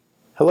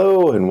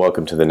Hello and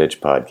welcome to the Niche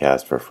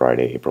Podcast for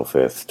Friday, April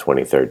 5th,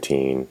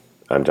 2013.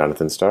 I'm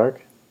Jonathan Stark.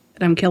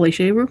 And I'm Kelly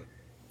Shaver.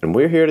 And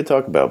we're here to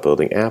talk about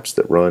building apps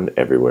that run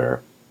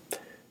everywhere.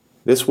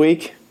 This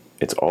week,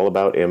 it's all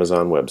about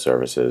Amazon Web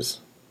Services,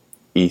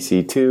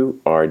 EC2,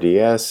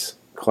 RDS,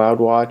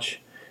 CloudWatch,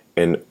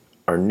 and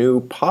our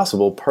new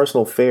possible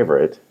personal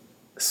favorite,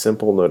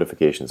 Simple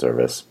Notification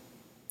Service.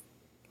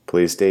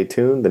 Please stay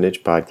tuned. The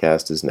Niche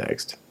Podcast is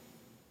next.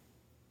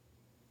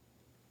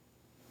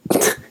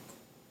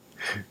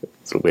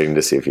 So waiting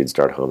to see if you'd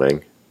start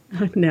humming.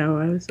 No,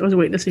 I was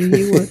waiting to see if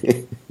you would.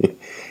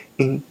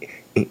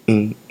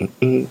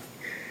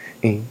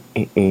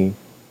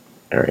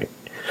 All right.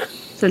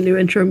 It's a new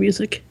intro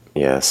music.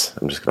 Yes,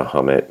 I'm just going to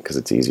hum it because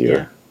it's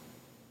easier.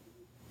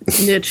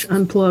 Yeah. Niche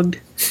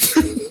Unplugged.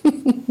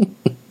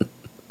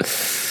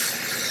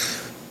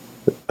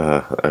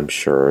 I'm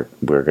sure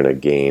we're going to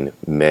gain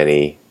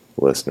many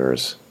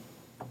listeners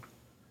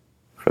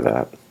for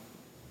that.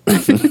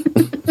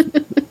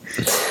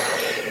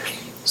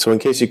 So in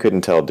case you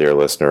couldn't tell, dear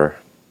listener,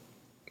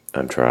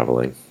 I'm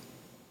traveling.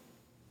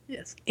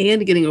 Yes,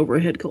 and getting over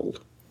a head cold.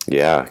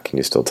 Yeah, can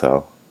you still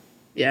tell?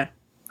 Yeah.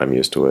 I'm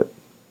used to it.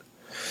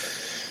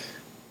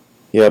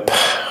 Yep.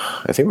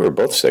 I think we were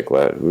both sick. We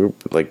were,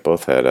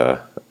 both had did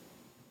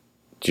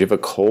you have a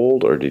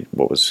cold or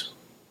what was...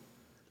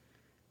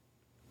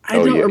 I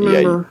don't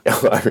remember. Yeah,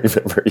 I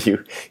remember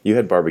you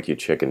had barbecue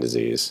chicken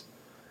disease.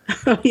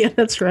 Oh, yeah,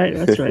 that's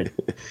right.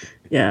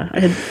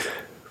 Yeah,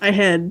 I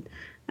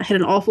had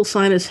an awful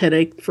sinus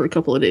headache for a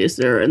couple of days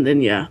there, and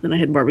then I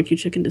had barbecue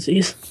chicken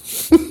disease.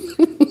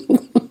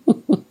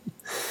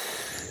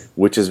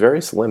 Which is very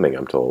slimming,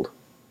 I'm told.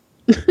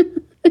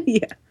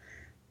 Yeah.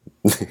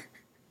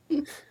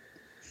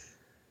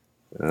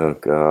 Oh,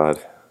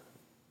 God.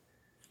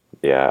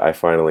 Yeah,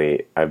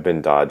 I've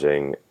been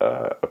dodging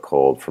a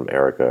cold from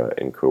Erica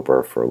and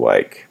Cooper for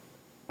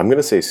I'm going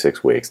to say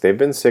 6 weeks. They've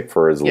been sick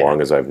for as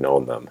long as I've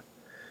known them.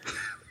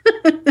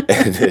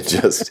 And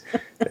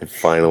it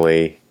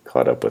finally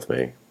caught up with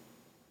me.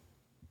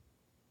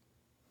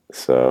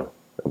 So,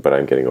 but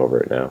I'm getting over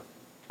it now.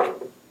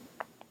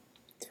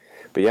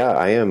 But yeah,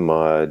 I am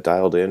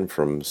dialed in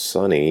from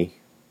sunny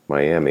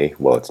Miami.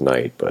 Well, it's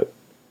night, but...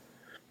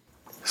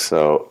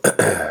 So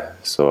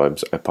I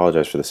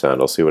apologize for the sound.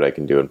 I'll see what I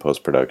can do in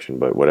post-production,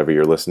 but whatever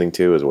you're listening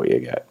to is what you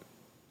get.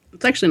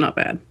 It's actually not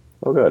bad.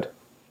 Oh, good.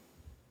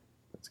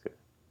 That's good.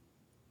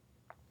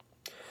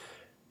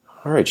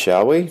 All right,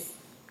 shall we?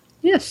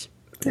 Yes.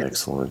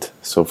 Excellent.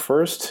 So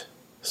first,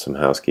 some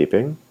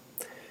housekeeping.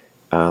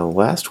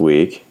 Last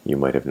week, you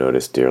might have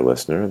noticed, dear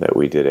listener, that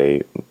we did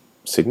a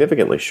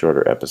significantly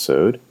shorter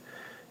episode,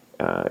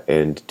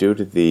 and due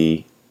to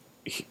the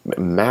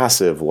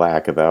massive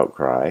lack of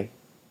outcry,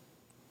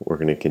 we're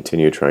going to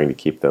continue trying to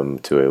keep them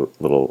to a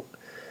little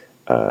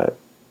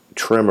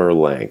trimmer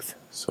length,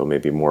 so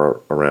maybe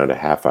more around a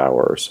half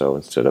hour or so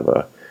instead of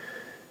a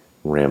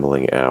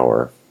rambling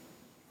hour.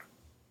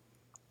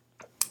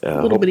 A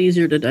little bit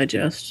easier to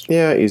digest.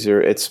 Yeah, easier.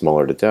 It's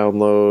smaller to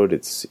download.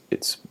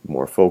 It's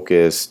more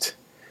focused.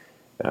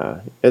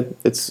 I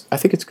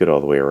think it's good all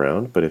the way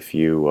around. But if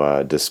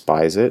you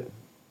despise it,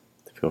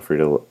 feel free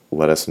to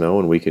let us know,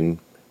 and we can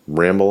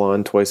ramble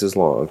on twice as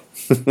long.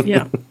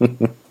 Yeah.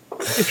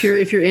 If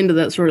you're into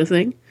that sort of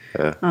thing,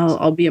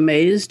 I'll be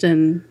amazed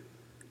and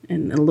a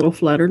little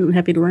flattered and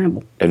happy to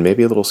ramble. And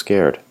maybe a little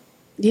scared.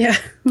 Yeah,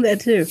 that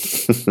too.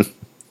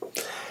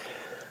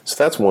 So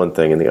that's one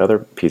thing. And the other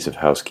piece of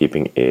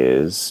housekeeping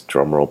is,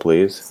 drum roll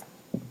please.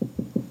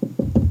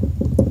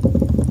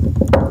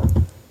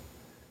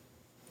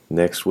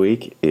 Next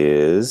week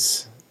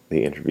is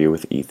the interview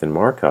with Ethan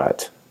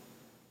Marcotte,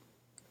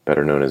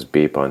 better known as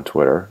Beep on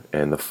Twitter,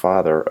 and the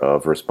father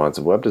of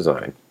responsive web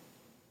design.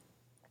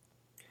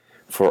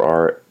 For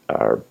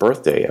our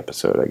birthday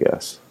episode, I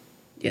guess.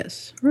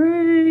 Yes.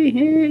 Hooray!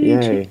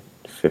 Yay.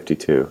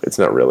 52. It's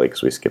not really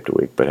because we skipped a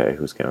week, but hey,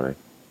 who's counting?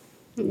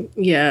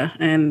 Yeah,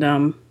 and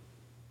I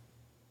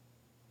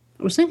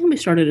was thinking we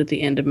started at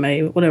the end of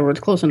May, whatever, it's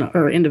close enough,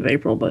 or end of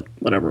April, but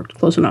whatever, it's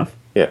close enough.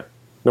 Yeah.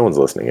 No one's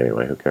listening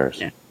anyway, who cares?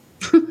 Yeah.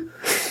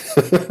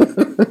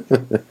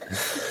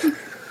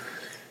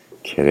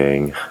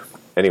 Kidding.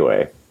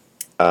 Anyway.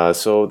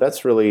 So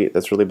that's really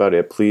about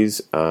it.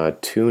 Please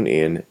tune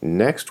in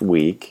next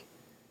week.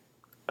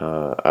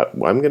 I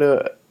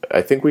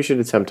think we should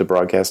attempt to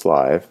broadcast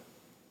live.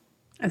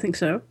 I think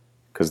so.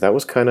 Because that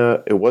was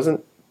it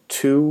wasn't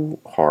too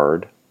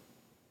hard,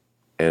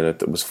 and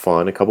it was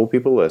fun. A couple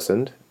people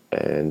listened,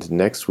 and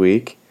next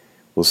week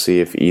we'll see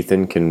if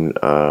Ethan can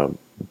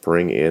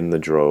bring in the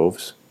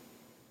droves.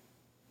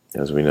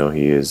 As we know,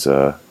 he's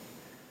an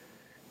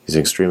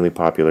extremely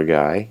popular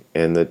guy,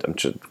 and I'm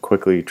just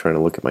quickly trying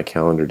to look at my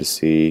calendar to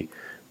see.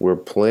 We're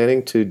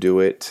planning to do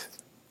it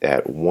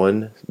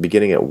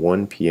beginning at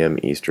 1 p.m.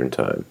 Eastern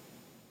Time.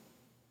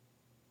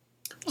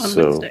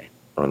 Wednesday.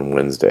 On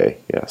Wednesday,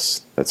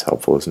 yes. That's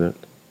helpful, isn't it?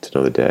 To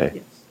know the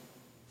day.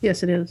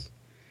 Yes, it is.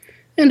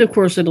 And of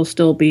course, it'll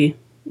still be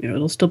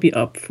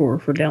up for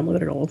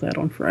download and all of that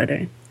on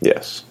Friday.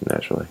 Yes,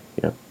 naturally.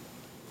 Yeah.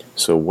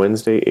 So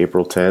Wednesday,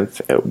 April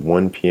 10th at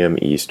 1 p.m.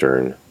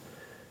 Eastern.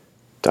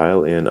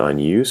 Dial in on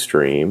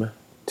Ustream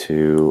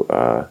to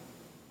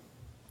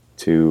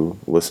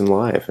listen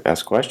live,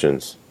 ask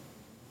questions,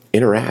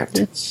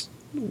 interact.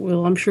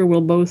 Well, I'm sure we'll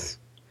both,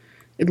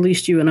 at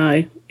least you and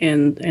I,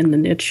 and the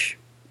niche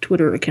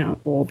Twitter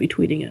account will all be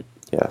tweeting it.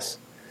 Yes.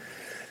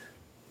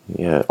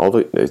 Yeah.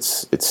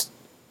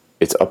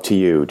 It's up to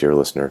you, dear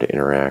listener, to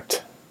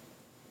interact.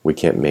 We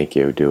can't make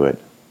you do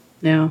it.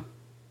 Yeah.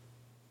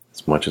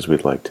 As much as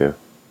we'd like to.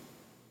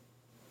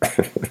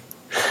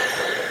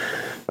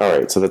 All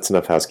right, so that's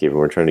enough housekeeping.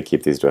 We're trying to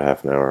keep these to a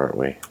half an hour, aren't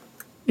we?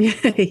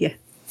 Yeah.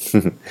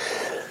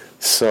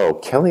 So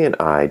Kelly and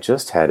I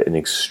just had an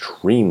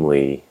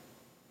extremely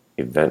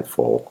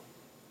eventful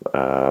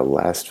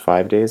last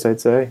 5 days,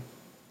 I'd say.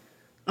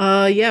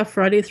 Yeah,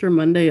 Friday through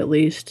Monday at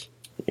least.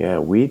 Yeah,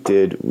 we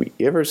did.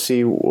 You ever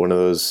see one of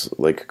those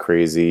like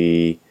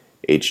crazy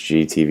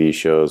HGTV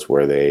shows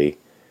where they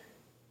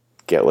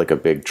get like a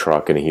big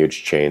truck and a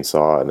huge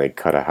chainsaw and they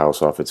cut a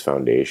house off its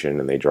foundation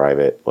and they drive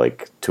it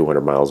like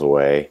 200 miles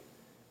away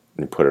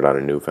and put it on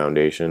a new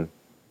foundation?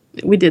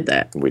 We did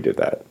that. We did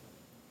that.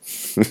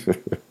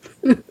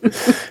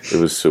 It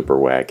was super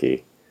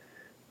wacky,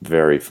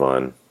 very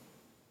fun.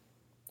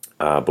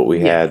 But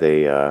we had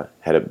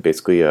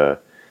basically a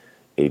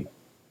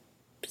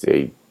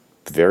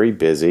very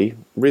busy,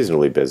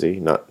 reasonably busy,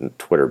 not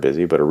Twitter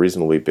busy, but a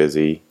reasonably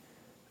busy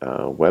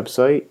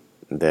website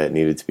that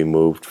needed to be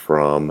moved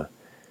from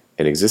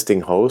an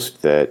existing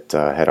host that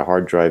had a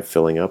hard drive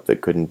filling up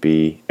that couldn't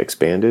be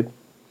expanded,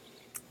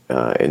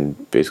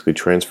 and basically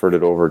transferred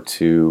it over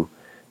to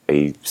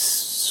a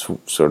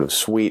sort of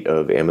suite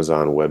of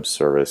Amazon Web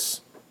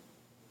services,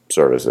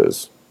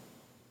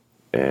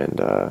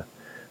 and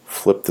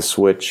flipped the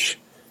switch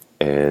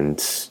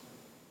and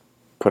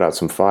put out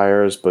some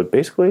fires, but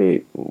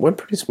basically went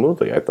pretty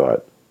smoothly, I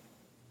thought.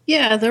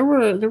 Yeah, there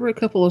were a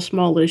couple of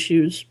small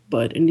issues,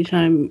 but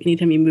anytime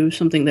you move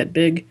something that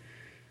big,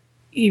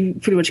 you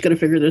pretty much got to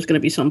figure there's going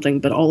to be something.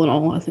 But all in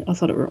all, I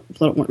thought it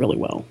went really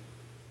well.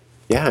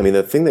 Yeah, I mean,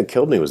 the thing that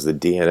killed me was the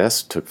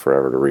DNS took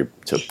forever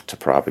to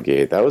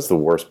propagate. That was the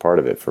worst part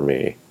of it for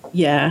me.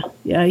 Yeah.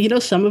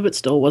 Some of it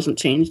still wasn't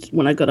changed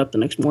when I got up the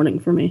next morning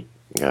for me.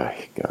 Oh,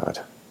 God.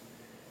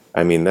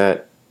 I mean,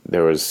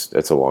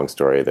 that's a long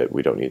story that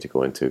we don't need to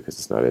go into because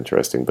it's not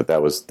interesting. But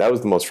that was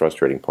the most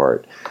frustrating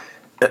part.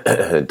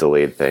 It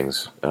delayed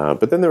things.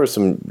 But then there were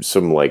some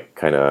like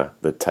kind of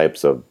the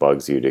types of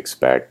bugs you'd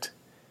expect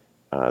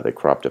that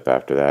cropped up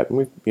after that, and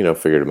we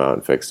figured them out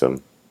and fixed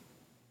them.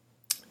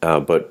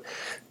 But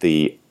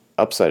the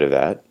upside of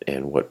that,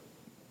 and what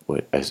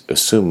I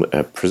assume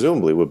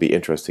presumably would be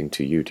interesting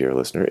to you, dear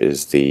listener,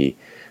 is a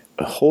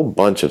whole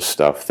bunch of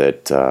stuff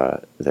that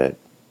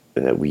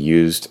we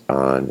used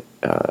on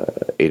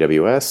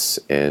AWS,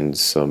 and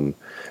some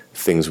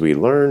things we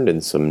learned,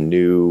 and some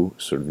new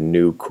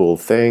cool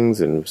things,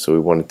 and so we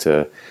wanted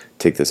to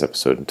take this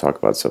episode and talk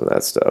about some of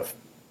that stuff.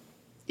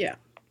 Yeah.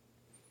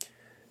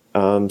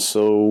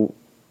 So,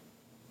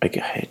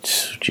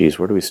 geez,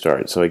 where do we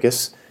start? So I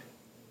guess,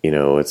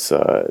 it's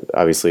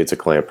obviously it's a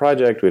client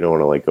project. We don't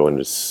want to like go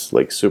into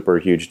like super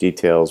huge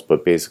details,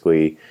 but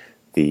basically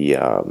the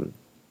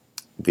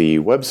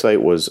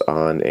website was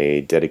on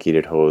a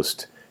dedicated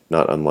host,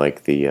 not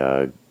unlike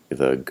the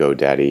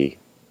GoDaddy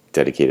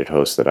dedicated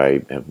host that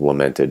I have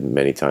lamented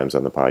many times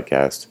on the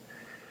podcast.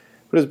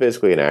 But it's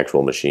basically an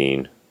actual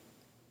machine,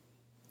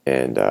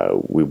 and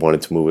we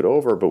wanted to move it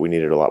over, but we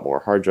needed a lot more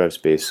hard drive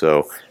space.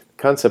 So the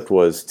concept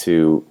was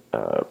to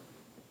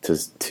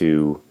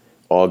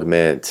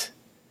augment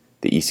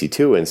the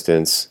EC2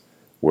 instance,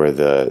 where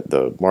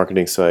the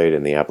marketing site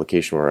and the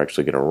application we're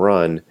actually going to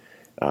run,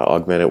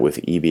 augment it with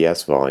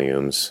EBS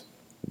volumes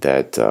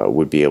that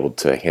would be able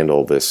to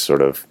handle this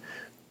sort of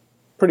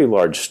pretty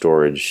large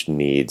storage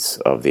needs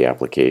of the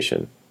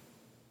application.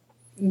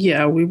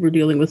 Yeah, we were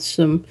dealing with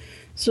some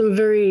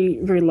very,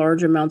 very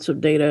large amounts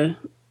of data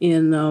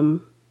in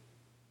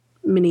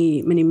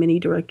many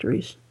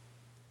directories.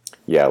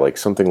 Yeah, like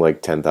something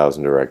like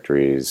 10,000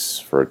 directories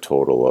for a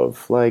total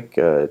of like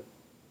a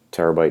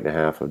terabyte and a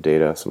half of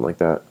data, something like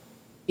that.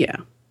 Yeah.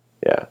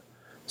 Yeah.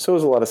 So it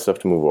was a lot of stuff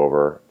to move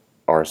over.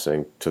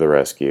 rsync to the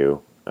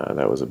rescue.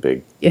 That was a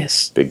big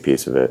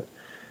piece of it.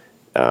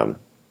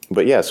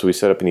 But yeah, so we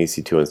set up an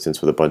EC2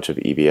 instance with a bunch of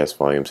EBS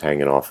volumes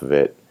hanging off of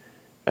it,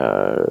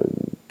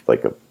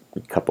 like a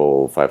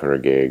couple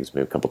 500 gigs,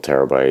 maybe a couple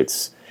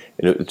terabytes.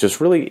 And it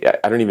just really,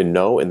 I don't even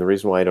know. And the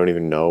reason why I don't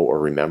even know or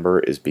remember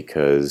is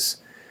because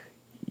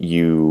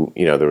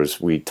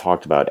we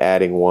talked about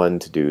adding one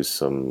to do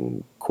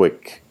some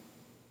quick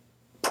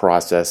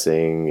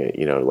processing,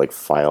 like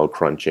file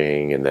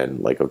crunching, and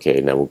then like,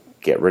 okay, now we'll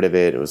get rid of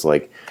it. It was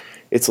like,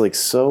 it's like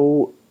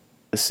so,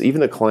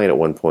 even the client at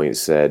one point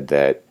said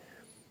that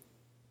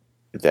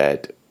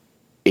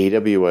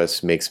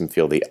AWS makes him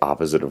feel the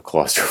opposite of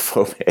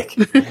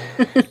claustrophobic.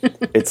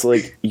 It's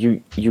like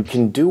you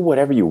can do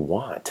whatever you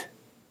want.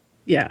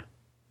 Yeah.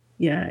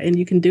 Yeah, and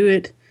you can do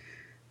it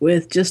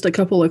with just a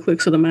couple of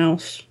clicks of the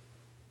mouse.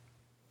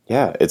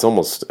 Yeah, it's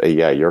almost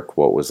your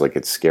quote was like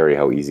it's scary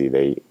how easy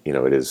it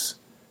is.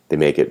 They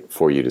make it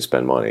for you to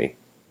spend money.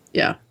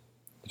 Yeah.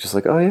 Just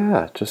like, oh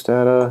yeah, just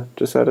add a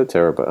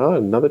terabyte. Oh,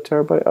 another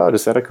terabyte. Oh,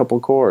 just add a couple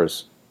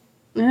cores.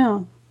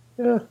 Yeah.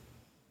 Yeah.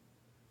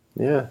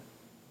 Yeah.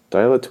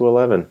 Dial it to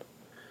 11.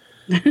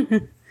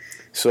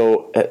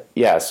 So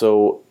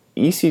so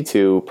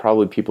EC2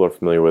 probably people are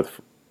familiar with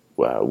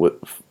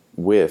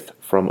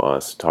from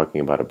us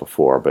talking about it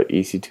before, but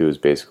EC2 is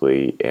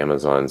basically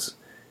Amazon's.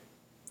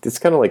 It's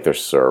kind of like their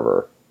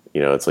server.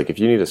 It's like if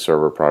you need a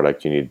server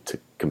product, you need to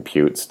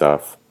compute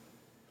stuff.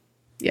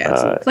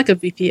 Yeah, it's like a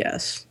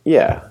VPS.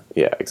 Yeah,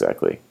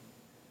 exactly.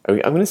 I'm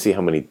going to see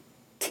how many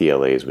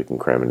TLAs we can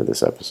cram into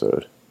this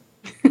episode.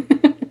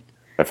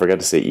 I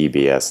forgot to say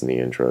EBS in the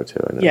intro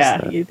too.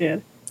 Yeah, you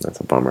did. That's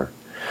a bummer.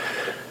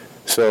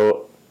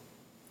 So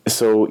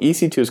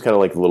EC2 is kind of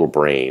like the little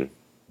brain.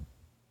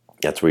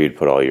 That's where you'd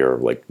put all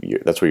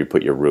that's where you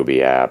put your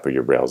Ruby app or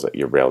your Rails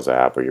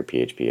app or your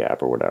PHP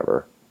app or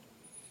whatever.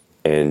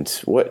 And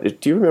what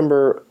do you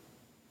remember?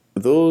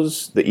 The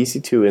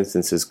EC2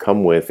 instances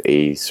come with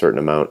a certain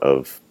amount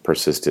of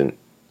persistent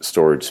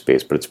storage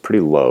space, but it's pretty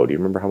low. Do you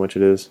remember how much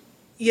it is?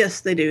 Yes,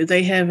 they do.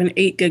 They have an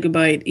 8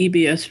 gigabyte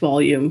EBS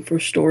volume for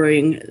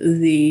storing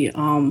the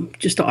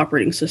just the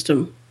operating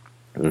system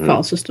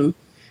file system,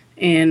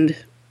 and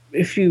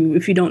if you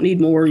don't need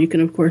more, you can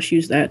of course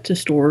use that to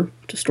store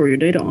your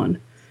data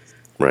on.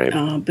 Right.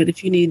 But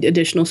if you need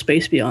additional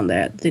space beyond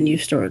that, then you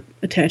start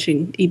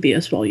attaching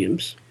EBS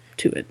volumes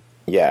to it.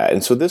 Yeah,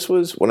 and so this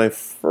was when I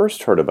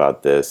first heard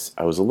about this.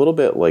 I was a little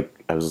bit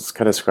I was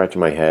kind of scratching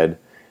my head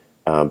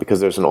because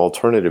there's an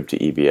alternative to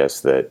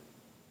EBS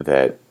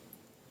that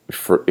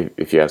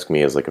if you ask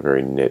me, is like a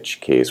very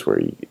niche case where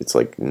it's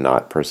like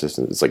not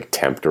persistent. It's like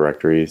temp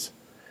directories.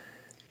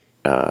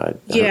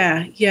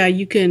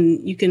 You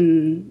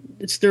can.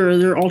 It's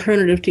their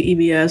alternative to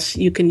EBS.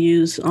 You can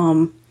use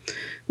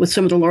with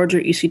some of the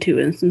larger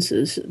EC2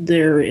 instances.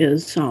 There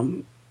is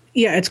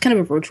it's kind of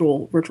a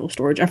virtual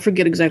storage. I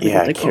forget exactly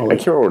what they call it. I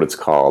can't remember what it's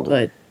called.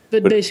 But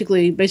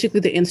basically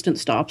the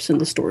instance stops and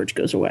the storage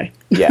goes away.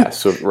 Yeah.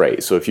 So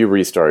right. So if you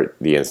restart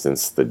the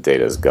instance, the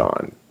data's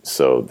gone.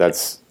 So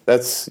that's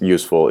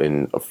useful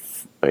in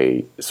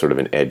a sort of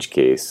an edge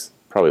case.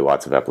 Probably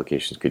lots of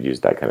applications could use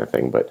that kind of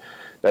thing, but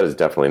that is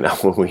definitely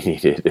not what we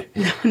needed.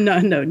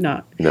 No,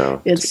 not.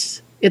 No.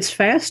 It's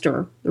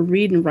faster. The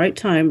read and write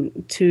time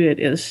to it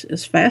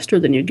is faster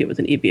than you'd get with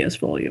an EBS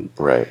volume.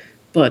 Right.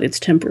 But it's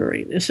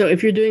temporary. So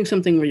if you're doing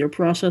something where you're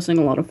processing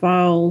a lot of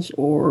files,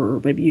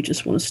 or maybe you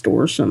just want to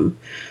store some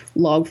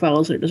log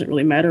files that it doesn't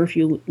really matter if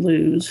you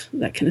lose,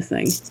 that kind of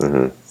thing.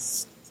 Mm-hmm.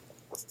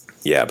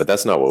 Yeah, but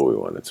that's not what we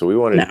wanted. So we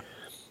wanted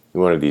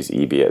these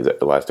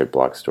EBS, elastic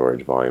block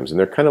storage volumes, and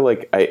they're kind of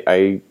like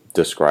I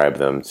describe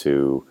them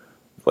to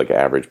like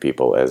average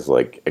people as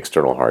like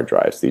external hard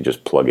drives that you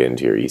just plug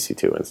into your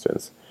EC2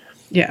 instance.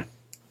 Yeah.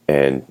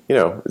 And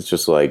it's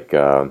just like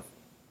a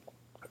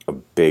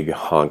big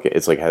hunk.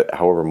 It's like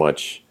however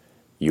much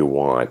you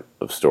want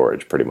of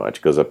storage, pretty much.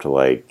 It goes up to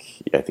I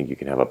think you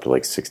can have up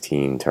to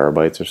 16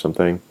 terabytes or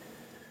something.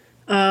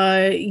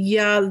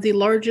 The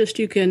largest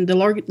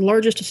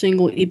a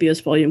single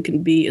EBS volume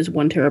can be is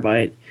 1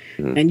 terabyte,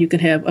 and you can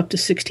have up to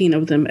 16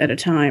 of them at a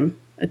time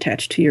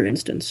attached to your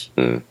instance.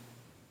 Mm.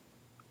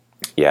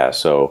 Yeah,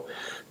 so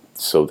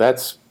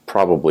that's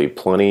probably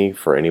plenty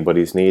for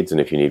anybody's needs,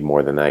 and if you need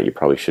more than that, you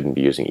probably shouldn't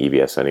be using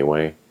EBS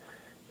anyway.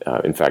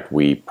 In fact,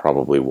 we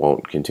probably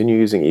won't continue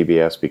using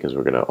EBS because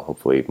we're going to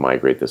hopefully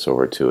migrate this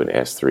over to an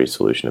S3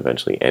 solution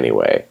eventually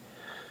anyway,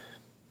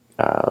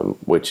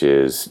 which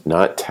is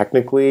not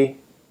technically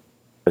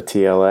a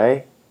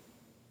TLA,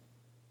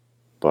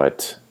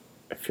 but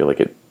I feel like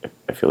it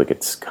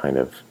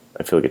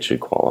should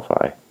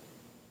qualify.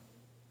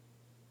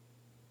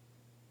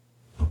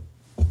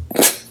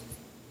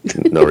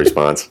 No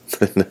response.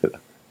 That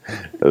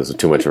was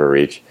too much of a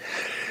reach.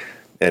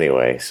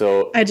 Anyway,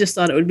 so I just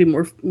thought it would be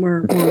more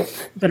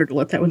better to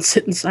let that one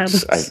sit in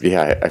silence.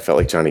 I felt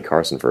like Johnny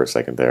Carson for a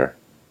second there.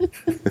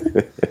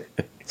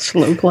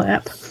 Slow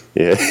clap.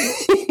 Yeah.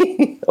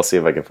 I'll see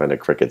if I can find a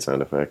cricket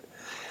sound effect.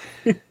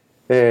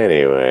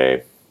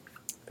 Anyway,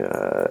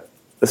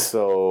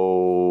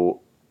 so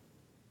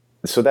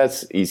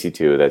that's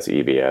EC2, that's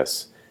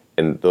EBS,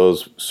 and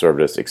those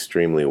served us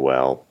extremely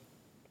well.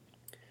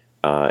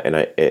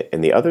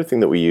 And the other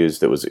thing that we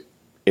used that was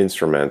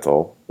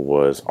instrumental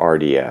was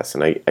RDS.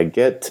 And I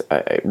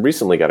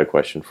recently got a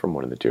question from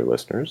one of the dear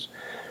listeners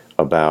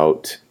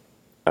about,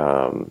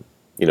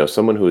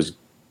 someone who's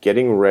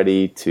getting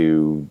ready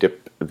to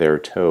dip their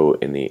toe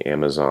in the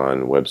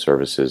Amazon Web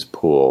Services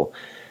pool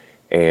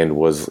and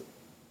was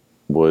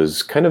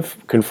kind of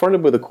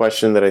confronted with a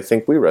question that I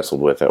think we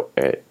wrestled with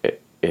in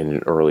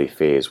an early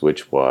phase,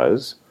 which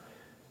was,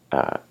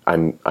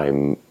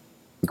 I'm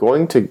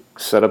going to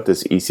set up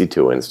this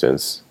EC2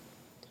 instance.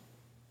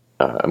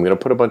 I'm going to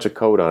put a bunch of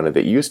code on it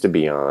that used to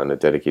be on a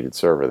dedicated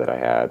server that I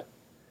had.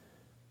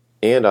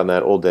 And on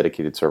that old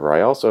dedicated server, I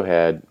also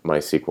had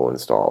MySQL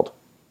installed.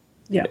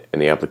 Yeah.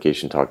 And the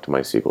application talked to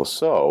MySQL.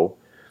 So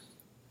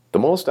the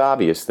most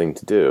obvious thing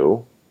to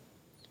do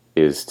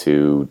is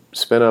to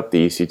spin up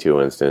the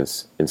EC2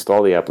 instance,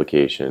 install the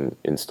application,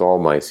 install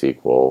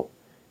MySQL,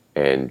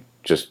 and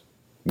just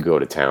go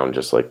to town,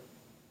 just like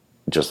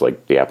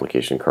the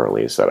application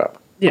currently is set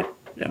up. Yeah,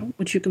 yeah,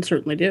 which you can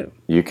certainly do.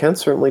 You can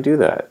certainly do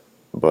that,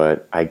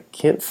 but I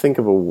can't think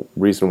of a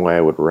reason why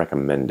I would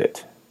recommend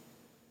it.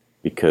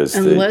 Because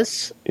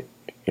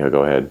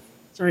go ahead.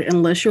 Sorry,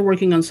 unless you're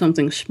working on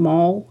something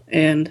small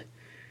and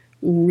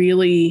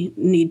really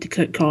need to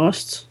cut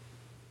costs.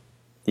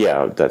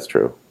 Yeah, that's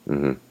true.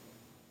 Mm-hmm.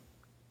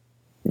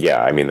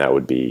 Yeah, I mean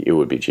it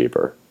would be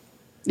cheaper.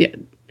 Yeah,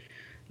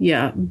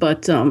 yeah,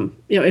 but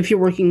if you're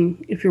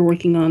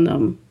working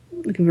on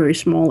like a very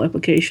small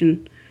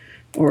application,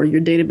 or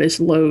your database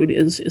load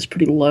is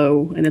pretty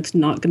low, and it's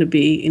not going to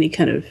be any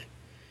kind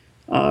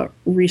of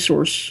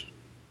resource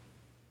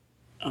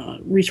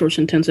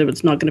intensive.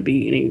 It's not going to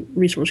be any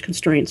resource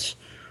constraints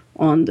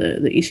on the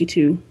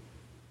EC2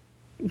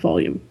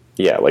 volume.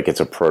 Yeah, like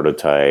it's a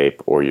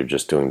prototype, or you're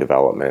just doing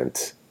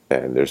development,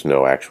 and there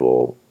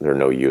are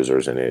no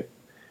users in it.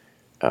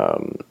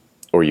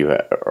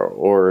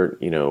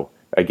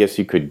 I guess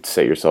you could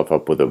set yourself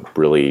up with a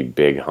really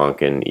big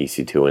honkin'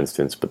 EC2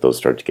 instance, but those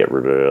start to get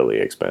really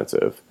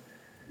expensive.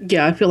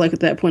 Yeah, I feel like at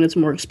that point it's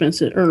more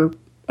expensive or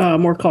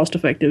more cost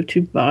effective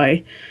to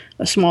buy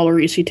a smaller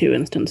EC2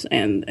 instance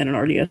and an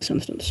RDS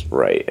instance.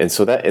 Right, and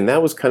so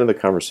that was kind of the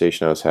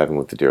conversation I was having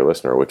with the dear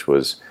listener, which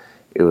was,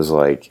 it was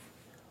like,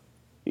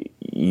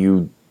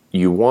 you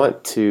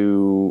want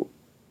to.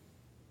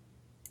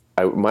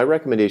 My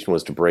recommendation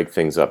was to break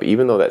things up,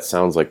 even though that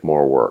sounds like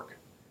more work,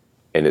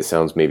 and it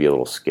sounds maybe a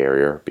little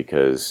scarier,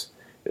 because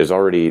there's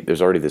already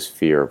this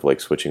fear of like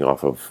switching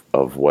off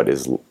of what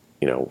is,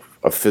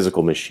 a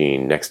physical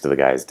machine next to the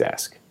guy's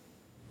desk.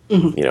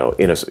 Mm-hmm.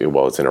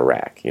 It's in a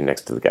rack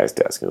next to the guy's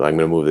desk. I'm going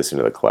to move this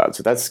into the cloud,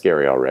 so that's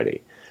scary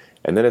already.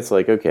 And then it's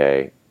like,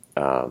 okay,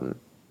 now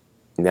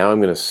I'm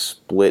going to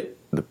split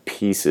the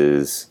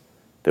pieces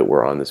that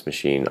were on this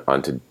machine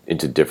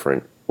into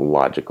different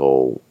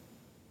logical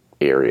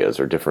areas,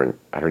 or different.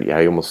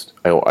 I almost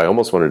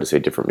wanted to say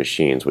different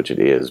machines, which it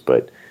is,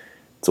 but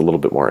it's a little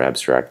bit more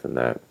abstract than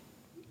that.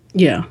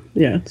 Yeah.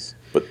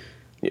 But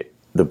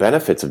the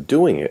benefits of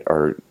doing it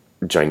are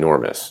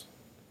ginormous.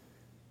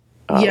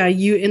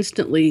 You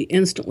instantly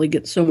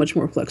get so much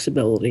more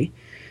flexibility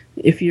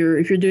if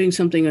you're doing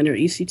something on your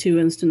EC2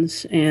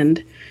 instance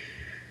and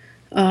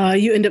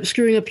you end up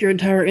screwing up your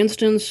entire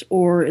instance,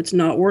 or it's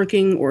not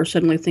working, or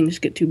suddenly things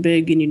get too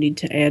big and you need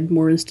to add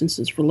more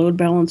instances for load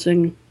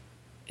balancing.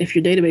 If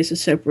your database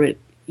is separate,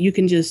 you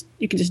can just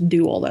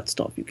do all that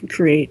stuff. You can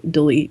create,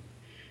 delete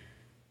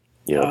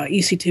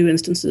EC2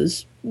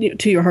 instances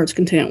to your heart's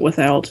content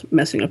without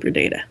messing up your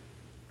data.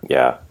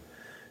 Yeah,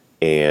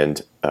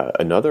 and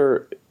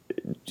another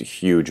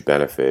huge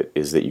benefit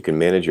is that you can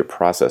manage your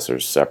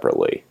processors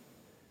separately.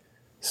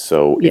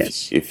 So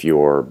if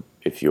your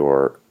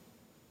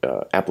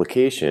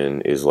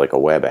application is like a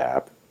web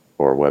app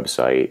or a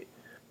website,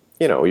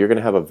 you're going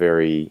to have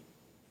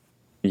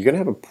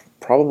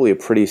probably a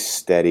pretty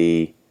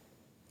steady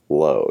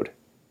load.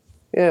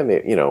 Yeah,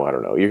 maybe, I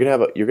don't know. You're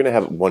going to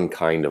have one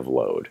kind of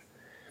load,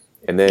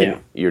 and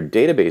then your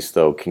database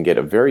though can get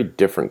a very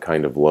different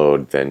kind of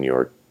load than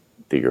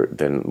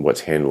than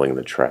what's handling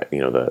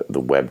the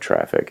web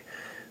traffic,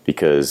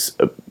 because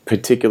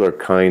particular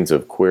kinds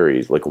of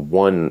queries, like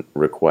one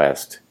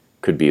request,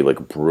 could be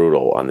like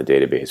brutal on the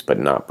database, but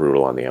not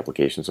brutal on the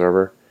application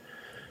server.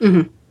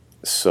 Mm-hmm.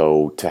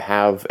 So to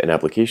have an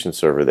application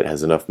server that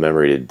has enough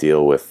memory to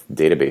deal with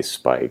database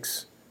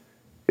spikes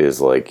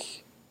is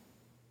like,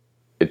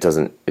 it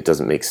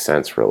doesn't make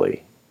sense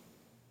really.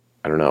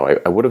 I don't know.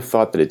 I would have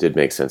thought that it did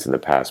make sense in the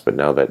past, but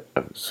now that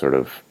I've sort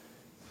of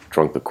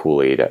drunk the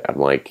Kool-Aid, I'm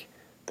like,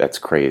 that's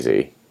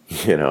crazy.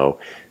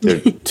 They're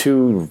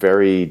two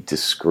very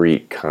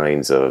discrete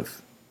kinds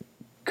of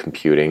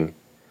computing.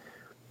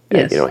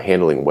 Yes. And,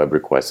 handling web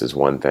requests is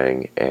one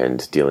thing,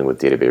 and dealing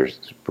with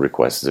database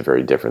requests is a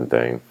very different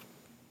thing.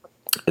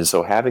 And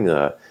so having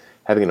an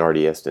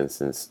RDS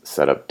instance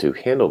set up to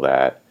handle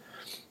that,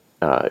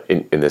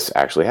 and this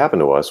actually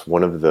happened to us.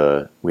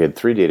 We had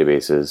 3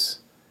 databases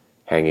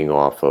hanging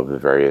off of the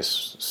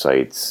various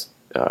sites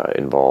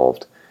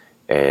involved,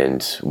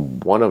 and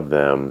one of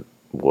them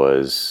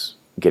was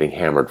getting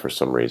hammered for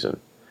some reason,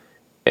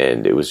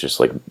 and it was just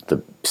like the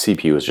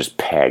CPU was just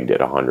pegged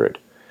at 100.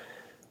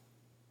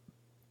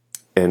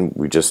 And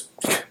we just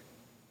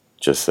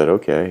said,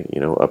 okay,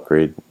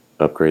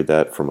 upgrade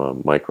that from a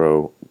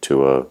micro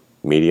to a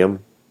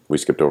medium. We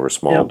skipped over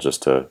small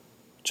just to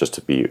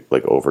be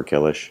like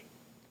overkillish.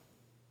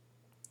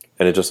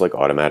 And it just like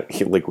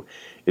automatically, like,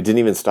 it didn't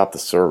even stop the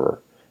server.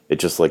 It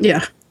just like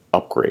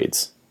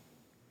upgrades.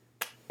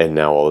 And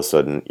now all of a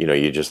sudden,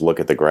 you just look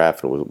at the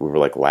graph, and we were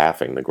like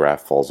laughing. The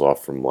graph falls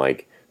off from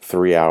like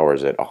 3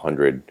 hours at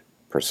 100%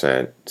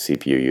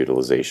 CPU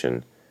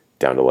utilization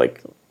down to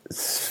like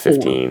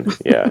 15.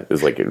 It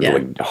was like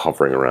like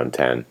hovering around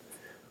 10.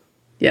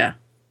 Yeah.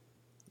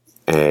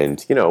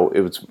 And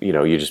it was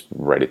you just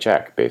write a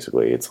check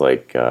basically. It's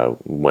like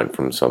went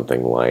from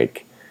something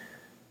like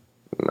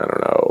I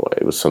don't know,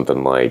 it was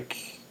something like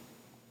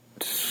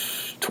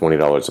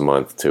 $20 a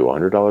month to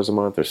 $100 a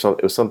month or something.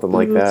 It was something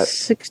like that.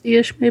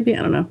 60-ish, maybe.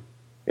 I don't know.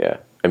 Yeah.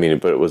 I mean,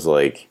 but it was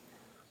like,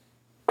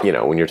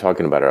 when you're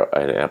talking about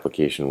an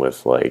application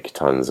with like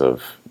tons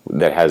of,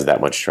 that has that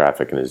much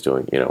traffic and is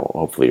doing,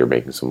 hopefully you're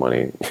making some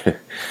money.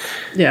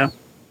 Yeah.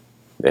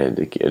 And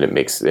it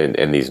makes,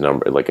 and these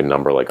like a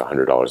number like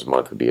 $100 a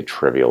month would be a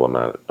trivial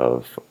amount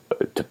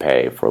to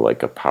pay for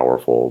like a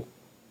powerful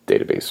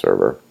database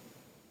server.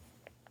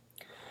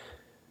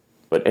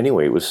 But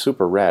anyway, it was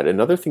super rad.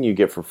 Another thing you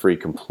get for free,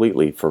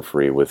 completely for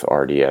free with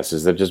RDS,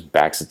 is that it just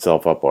backs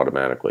itself up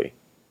automatically,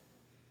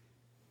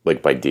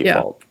 like by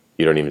default.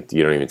 You don't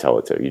even tell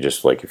it to. You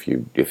just, like, if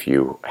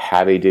you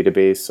have a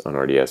database on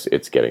RDS,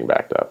 it's getting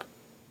backed up.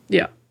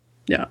 Yeah,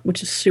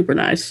 which is super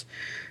nice,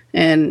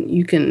 and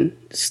you can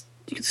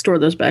store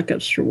those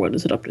backups for, what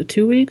is it, up to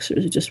 2 weeks, or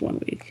is it just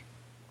 1 week?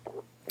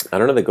 I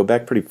don't know. They go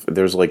back pretty.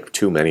 There's like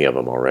too many of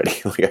them already.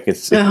 Like I can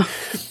see. Oh.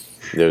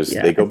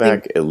 They go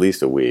back at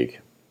least a week.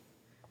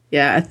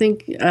 Yeah, I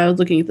think I was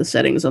looking at the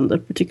settings on the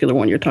particular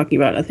one you're talking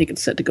about. I think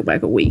it's set to go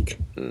back a week.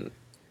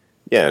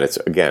 Yeah, and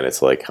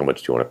it's like, how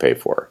much do you want to pay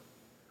for?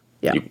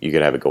 Yeah, you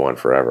could have it go on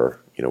forever.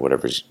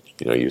 Whatever's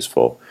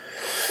useful.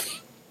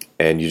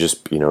 And you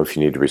just, if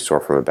you need to restore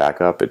from a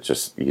backup, it's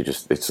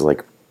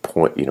like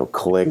click,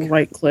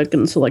 right click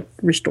and select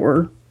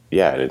restore.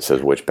 Yeah, and it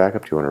says which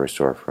backup do you want to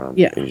restore from.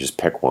 Yeah, and you just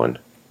pick one.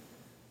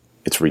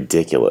 It's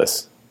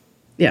ridiculous.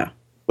 Yeah,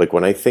 like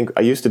when I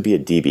used to be a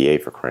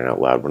DBA, for crying out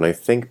loud. When I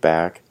think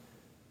back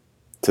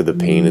to the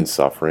pain and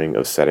suffering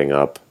of setting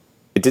up,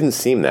 it didn't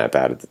seem that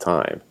bad at the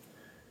time,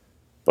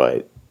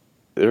 but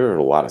there are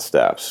a lot of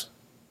steps.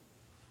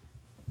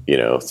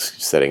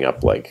 Setting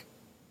up like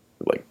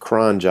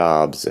cron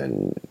jobs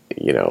and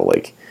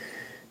like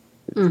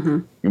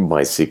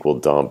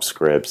MySQL dump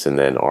scripts and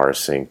then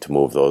rsync to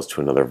move those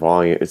to another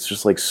volume. It's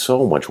just like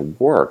so much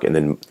work,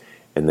 and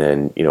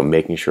then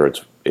making sure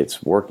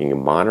it's working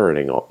and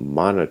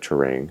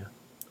monitoring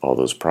all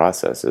those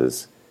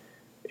processes.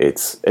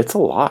 It's a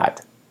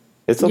lot.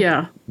 It's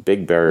a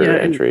big barrier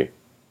to entry.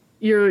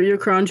 Your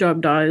cron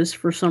job dies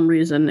for some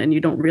reason and you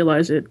don't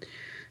realize it,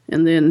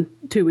 and then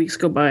 2 weeks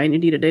go by and you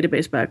need a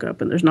database backup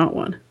and there's not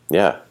one.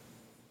 Yeah.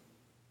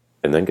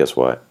 And then guess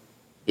what?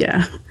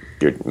 Yeah.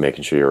 You're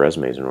making sure your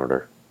resume's in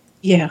order.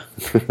 Yeah.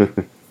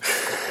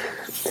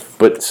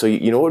 But so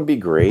what would be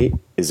great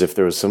is if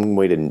there was some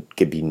way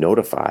to be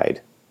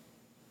notified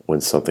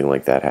when something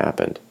like that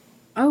happened.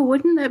 Oh,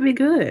 wouldn't that be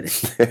good?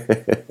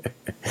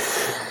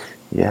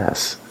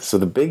 Yes. So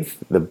the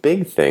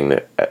big thing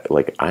that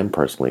like I'm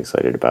personally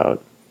excited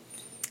about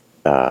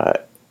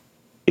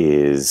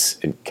is,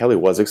 and Kelly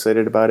was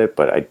excited about it,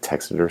 but I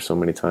texted her so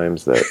many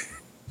times that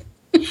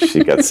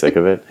she got sick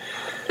of it.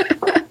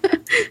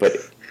 But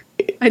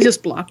I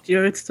just blocked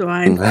you. It's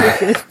fine.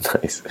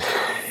 Nice.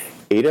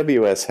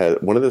 AWS has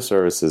one of the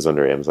services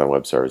under Amazon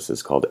Web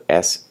Services called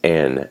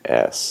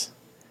SNS,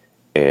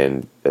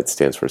 and that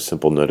stands for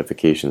Simple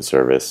Notification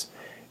Service.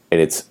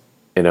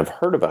 And I've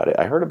heard about it.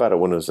 I heard about it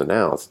when it was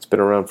announced. It's been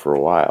around for a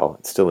while.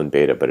 It's still in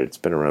beta, but it's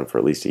been around for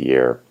at least a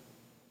year.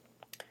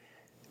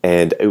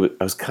 And it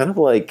was kind of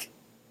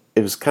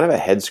a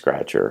head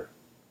scratcher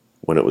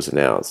when it was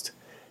announced,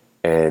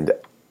 and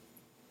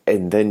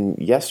then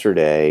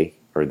yesterday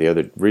or the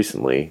other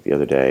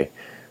day.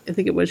 I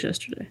think it was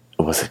yesterday.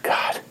 Was it?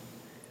 God.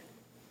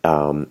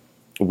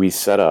 We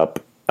set up.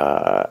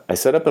 I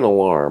set up an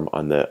alarm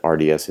on the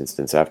RDS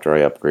instance after I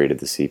upgraded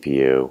the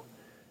CPU.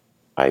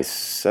 I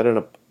set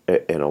up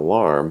an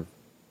alarm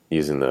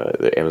using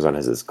the Amazon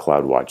has this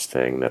CloudWatch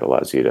thing that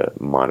allows you to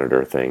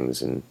monitor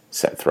things and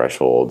set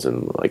thresholds,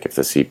 and like if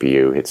the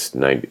CPU hits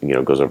 90,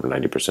 goes over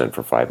 90%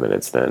 for 5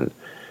 minutes, then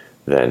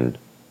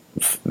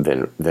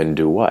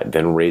do what?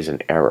 Then raise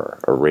an error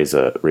or raise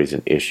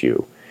an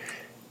issue,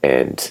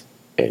 and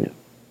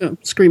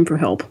scream for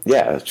help.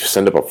 Yeah, just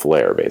send up a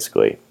flare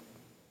basically.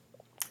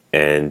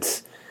 And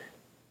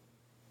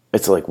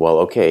it's like, well,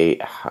 okay,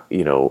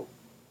 I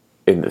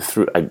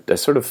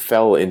sort of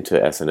fell into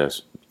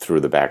SNS through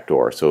the back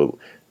door. So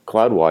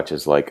CloudWatch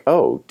is like,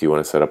 oh, do you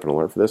want to set up an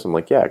alert for this? I'm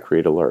like, yeah,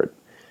 create alert.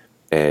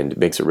 And it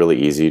makes it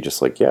really easy.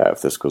 Just like, yeah,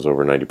 if this goes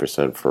over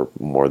 90% for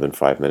more than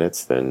 5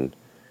 minutes, then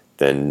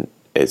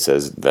it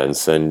says, then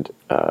send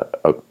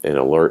an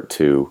alert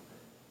to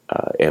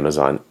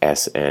Amazon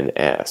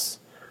SNS.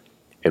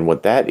 And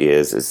what that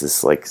is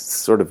this like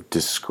sort of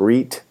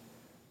discrete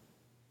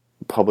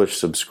publish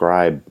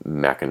subscribe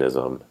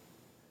mechanism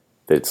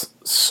that's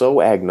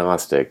so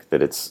agnostic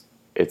that it's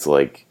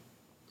like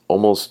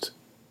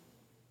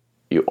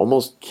you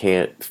almost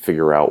can't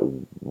figure out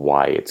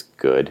why it's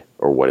good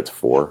or what it's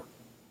for,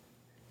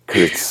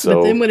 because it's so.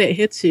 But then when it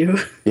hits you,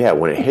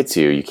 when it hits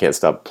you, you can't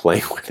stop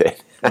playing with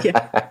it.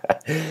 Yeah.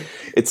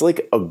 It's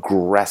like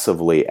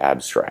aggressively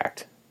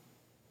abstract,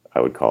 I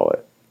would call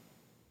it.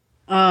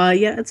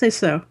 Yeah, I'd say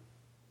so.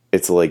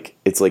 It's like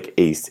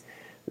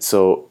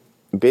so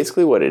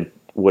basically what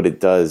it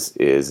does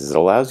is it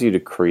allows you to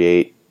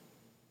create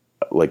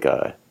like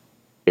a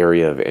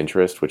area of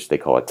interest, which they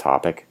call a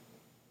topic.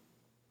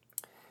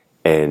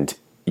 And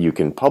you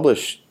can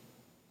publish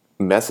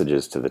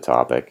messages to the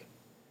topic,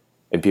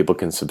 and people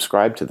can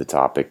subscribe to the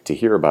topic to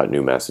hear about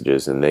new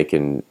messages, and they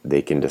can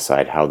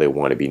decide how they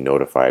want to be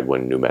notified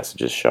when new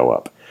messages show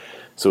up.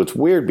 So it's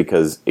weird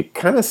because it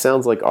kind of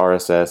sounds like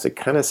RSS, it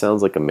kind of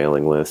sounds like a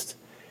mailing list,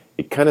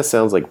 it kind of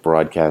sounds like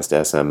broadcast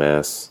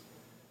SMS.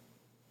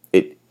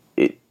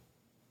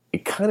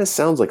 It kind of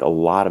sounds like a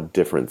lot of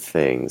different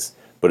things,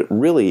 but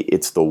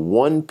it's the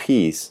one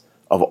piece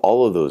of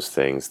all of those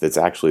things that's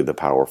actually the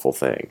powerful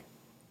thing.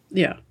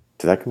 Yeah.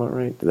 Did that come out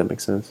right? Did that make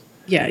sense?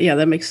 Yeah,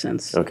 that makes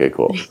sense. Okay,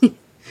 cool.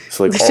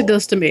 So At least it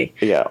does to me.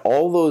 Yeah,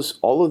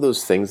 all of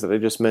those things that I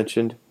just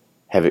mentioned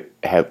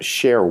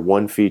share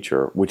one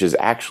feature, which is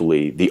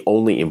actually the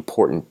only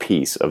important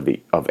piece of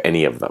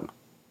any of them.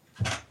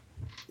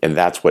 And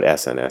that's what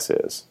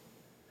SNS is.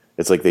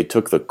 It's like they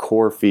took the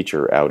core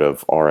feature out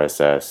of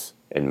RSS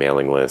and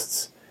mailing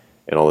lists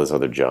and all this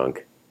other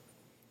junk,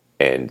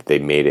 and they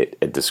made it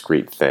a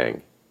discrete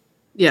thing.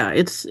 Yeah,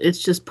 it's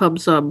just pub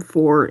sub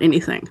for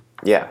anything.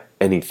 Yeah,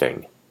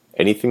 anything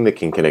that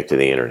can connect to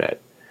the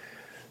internet.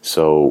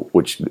 So,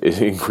 which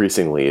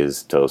increasingly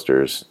is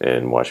toasters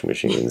and washing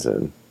machines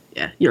and.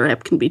 Yeah, your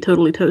app can be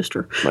totally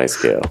toaster. My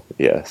scale,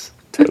 yes,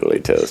 totally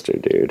toaster,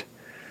 dude.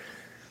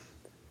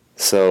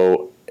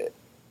 So.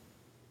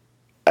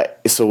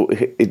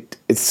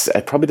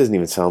 It probably doesn't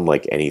even sound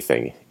like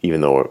anything,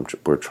 even though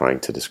we're trying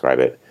to describe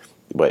it.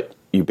 But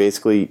you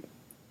basically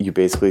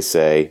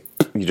say,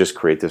 you just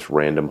create this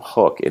random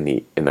hook in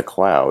the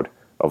cloud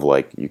of,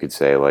 like, you could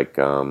say, like,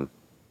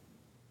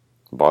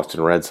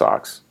 Boston Red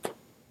Sox,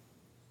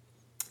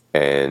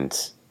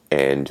 and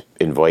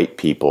invite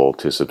people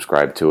to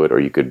subscribe to it, or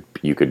you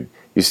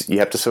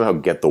have to somehow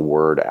get the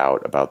word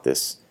out about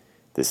this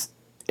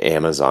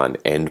Amazon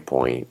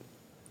endpoint.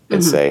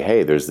 And say,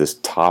 hey, there's this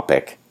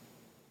topic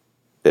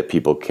that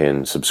people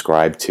can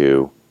subscribe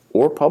to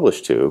or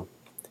publish to,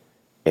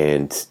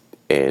 and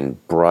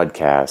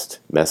broadcast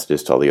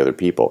messages to all the other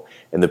people.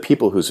 And the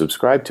people who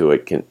subscribe to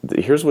it can.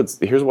 Here's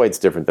why it's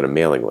different than a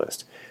mailing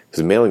list.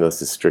 Because a mailing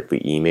list is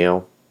strictly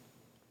email,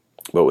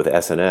 but with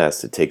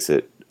SNS, it takes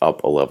it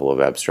up a level of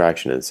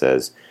abstraction and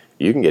says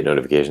you can get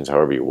notifications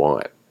however you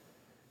want.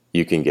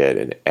 You can get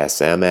an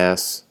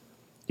SMS.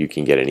 You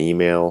can get an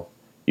email.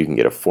 You can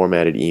get a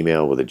formatted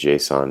email with a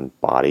JSON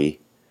body.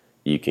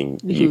 You can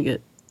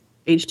get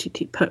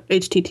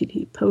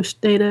HTTP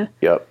post data.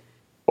 Yep.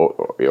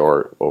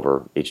 Or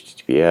over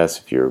HTTPS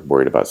if you're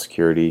worried about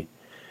security.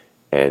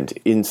 And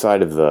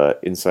inside of the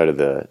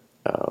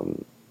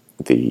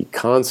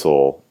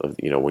console,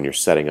 when you're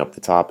setting up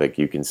the topic,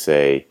 you can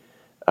say,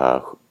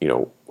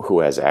 who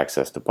has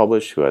access to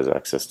publish, who has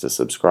access to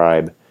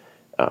subscribe,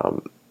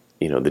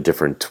 the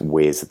different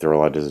ways that they're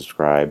allowed to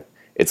subscribe.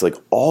 It's like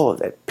all of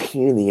that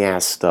pain in the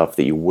ass stuff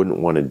that you wouldn't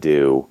want to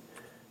do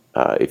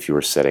if you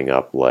were setting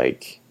up,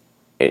 like,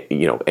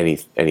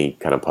 any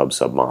kind of pub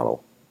sub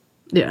model.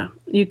 Yeah,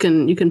 you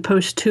can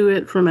post to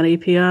it from an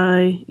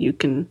API. You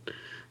can,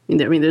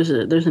 there's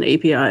an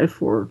API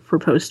for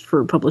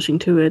publishing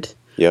to it.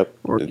 Yep.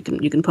 Or you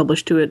can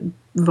publish to it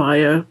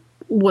via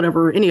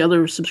whatever, any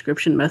other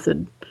subscription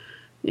method.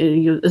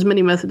 As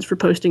many methods for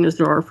posting as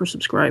there are for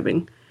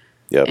subscribing.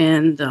 Yep.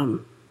 And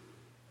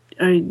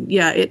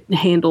it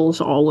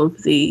handles all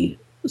of the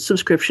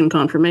subscription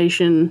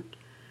confirmation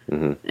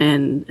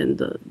and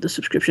the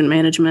subscription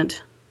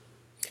management.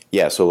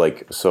 Yeah,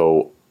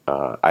 so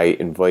I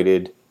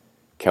invited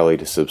Kelly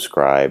to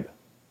subscribe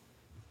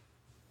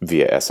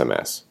via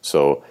SMS.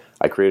 So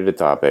I created a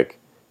topic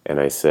and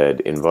I said,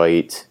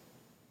 invite,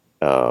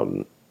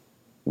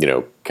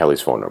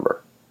 Kelly's phone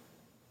number.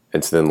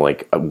 And so then,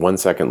 like, 1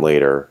 second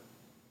later,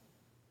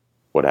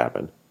 what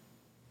happened?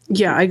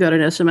 Yeah, I got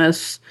an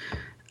SMS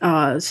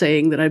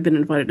saying that I've been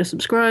invited to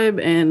subscribe,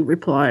 and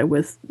reply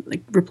with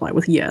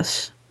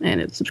yes,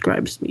 and it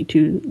subscribes me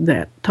to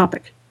that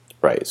topic.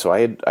 Right. So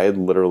I had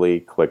literally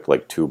clicked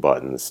like 2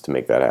 buttons to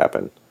make that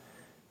happen,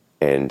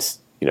 and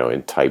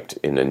typed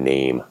in a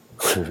name,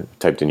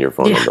 typed in your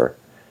phone number,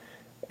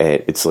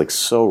 and it's like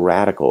so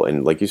radical.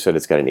 And like you said,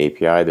 it's got an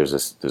API.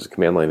 There's a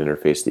command line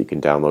interface that you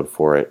can download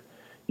for it.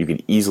 You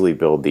could easily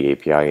build the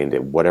API into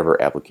whatever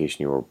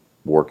application you were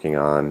working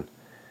on.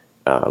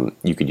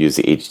 You could use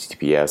the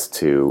HTTPS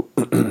to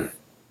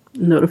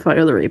notify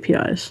other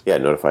APIs. Yeah,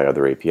 notify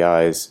other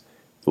APIs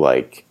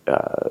like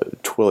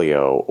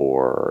Twilio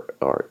or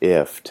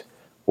IFT,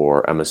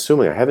 or I'm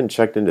assuming, I haven't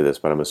checked into this,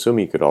 but I'm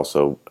assuming you could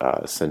also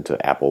send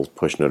to Apple's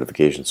push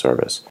notification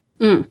service.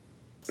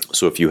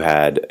 So if you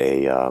had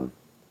a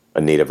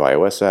native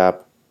iOS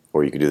app,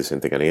 or you could do the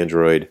same thing on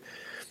Android,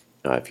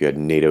 if you had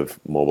native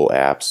mobile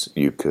apps,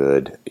 you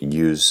could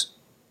use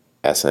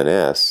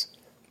SNS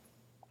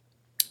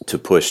to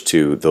push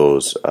to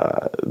those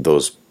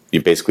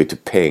to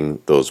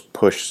ping those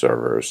push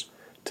servers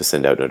to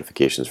send out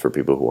notifications for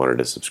people who wanted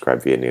to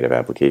subscribe via native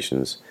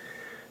applications.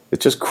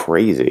 It's just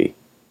crazy.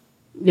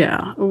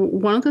 Yeah,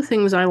 one of the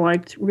things I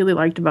really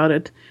liked about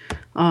it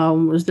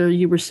was that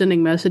you were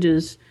sending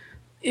messages.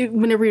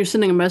 Whenever you're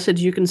sending a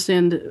message, you can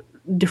send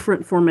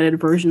different formatted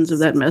versions of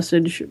that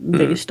message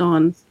based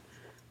on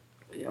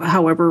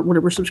however,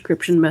 whatever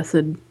subscription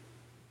method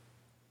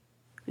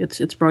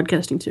it's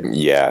broadcasting to.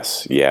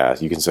 Yes, yeah.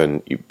 You can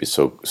send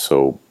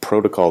so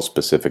protocol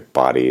specific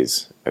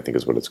bodies, I think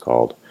is what it's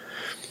called.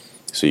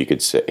 So you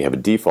could you have a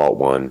default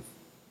one,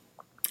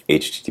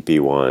 HTTP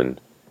one,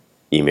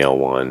 email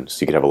one.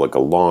 So you could have like a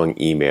long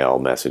email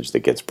message that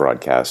gets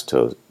broadcast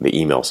to the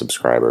email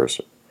subscribers,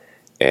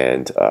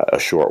 and a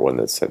short one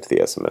that's sent to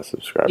the SMS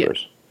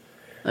subscribers.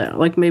 Yeah.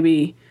 Like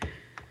maybe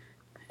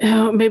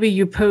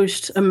you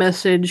post a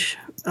message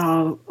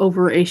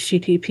over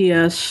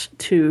HTTPS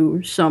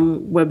to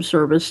some web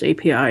service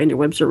API, and your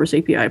web service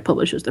API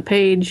publishes the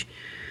page,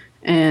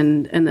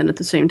 and then at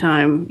the same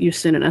time you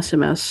send an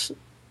SMS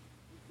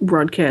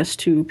broadcast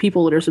to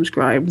people that are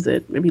subscribed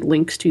that maybe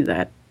links to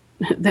that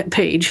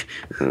page.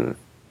 Mm-hmm.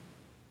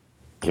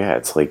 Yeah,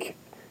 it's like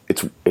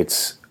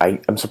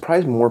I'm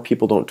surprised more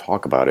people don't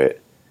talk about it.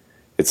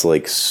 It's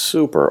like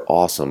super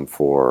awesome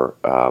for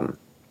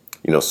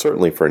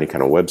certainly for any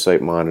kind of website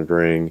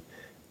monitoring.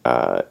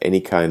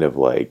 Any kind of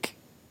alerts,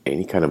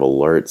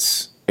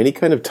 any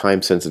kind of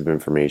time sensitive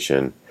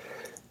information.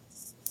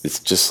 It's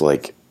just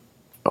like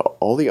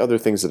all the other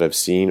things that I've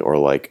seen are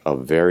like a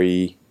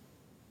very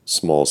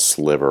small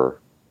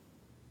sliver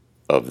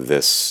of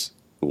this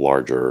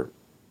larger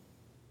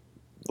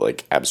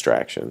like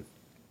abstraction.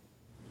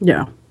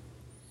 Yeah.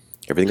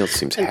 Everything else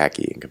seems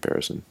hacky in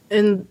comparison.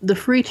 And the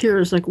free tier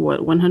is like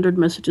what, 100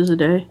 messages a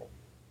day?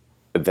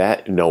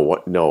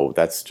 No,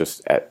 that's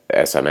just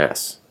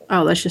SMS.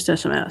 Oh, that's just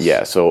SMS.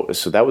 Yeah, so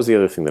that was the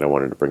other thing that I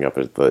wanted to bring up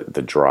is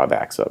the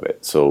drawbacks of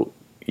it. So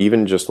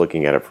even just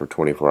looking at it for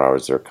 24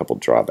 hours, there are a couple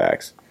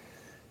drawbacks.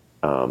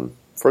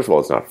 First of all,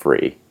 it's not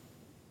free,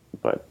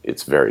 but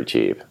it's very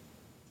cheap.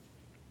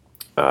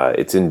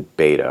 It's in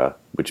beta,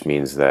 which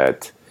means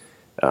that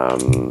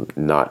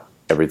not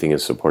everything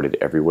is supported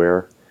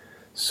everywhere.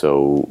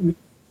 So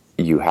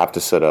you have to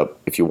set up,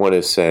 if you want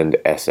to send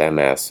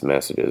SMS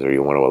messages or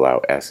you want to allow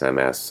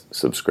SMS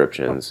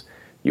subscriptions,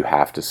 you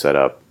have to set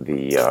up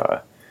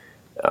the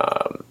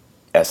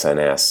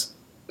SNS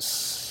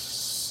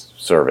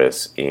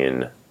service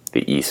in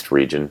the East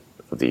region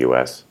of the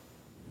U.S.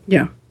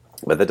 Yeah.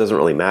 But that doesn't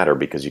really matter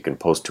because you can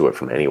post to it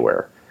from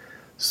anywhere.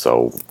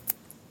 So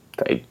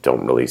I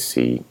don't really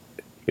see,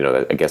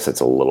 I guess it's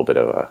a little bit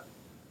of a,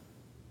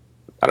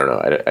 I don't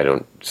know, I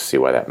don't see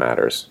why that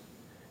matters.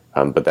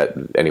 But that,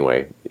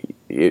 anyway,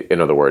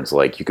 in other words,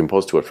 like you can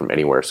post to it from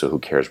anywhere, so who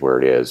cares where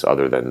it is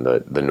other than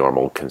the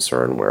normal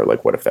concern where,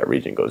 like, what if that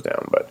region goes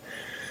down? But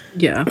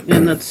yeah,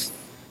 and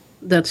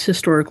that's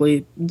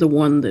historically the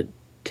one that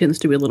tends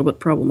to be a little bit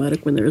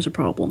problematic when there is a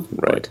problem.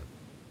 Right. But.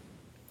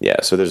 Yeah,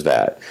 so there's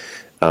that.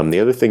 The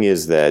other thing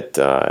is that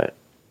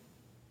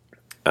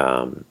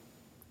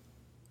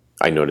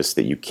I noticed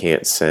that you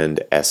can't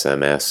send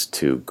SMS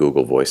to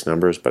Google Voice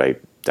numbers, but I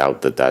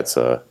doubt that's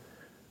a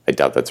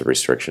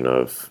restriction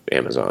of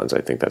Amazon's.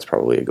 I think that's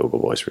probably a Google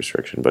Voice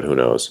restriction, but who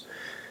knows?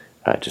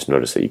 I just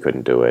noticed that you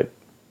couldn't do it.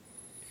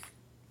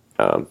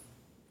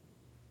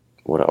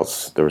 What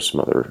else? There were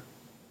some other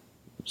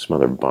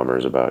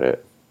bummers about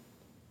it.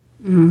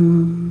 I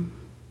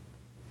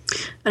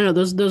don't know.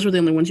 Those were the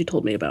only ones you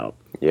told me about.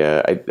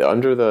 Yeah,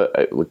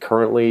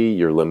 currently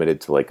you're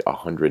limited to like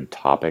 100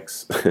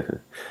 topics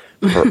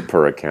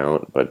per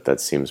account, but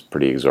that seems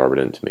pretty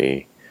exorbitant to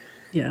me.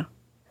 Yeah.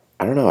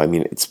 I don't know. I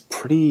mean, it's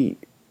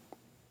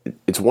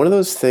one of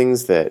those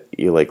things that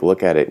you like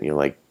look at it and you're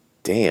like,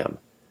 damn.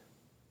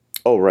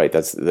 Oh, right.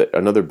 That's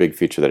another big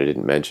feature that I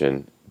didn't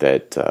mention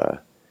that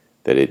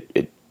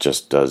it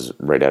just does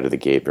right out of the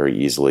gate very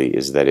easily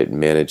is that it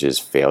manages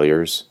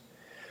failures.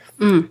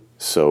 Mm.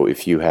 So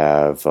if you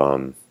have,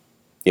 so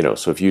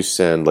if you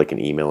send like an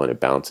email and it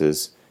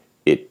bounces,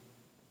 it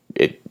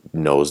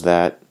knows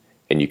that,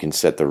 and you can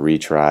set the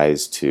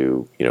retries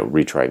to,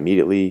 retry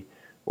immediately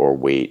or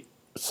wait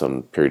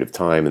some period of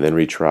time and then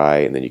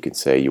retry, and then you can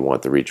say you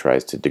want the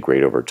retries to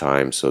degrade over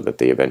time so that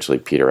they eventually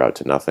peter out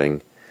to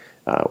nothing,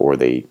 or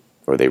they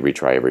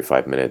retry every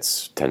 5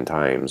 minutes 10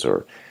 times,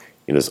 or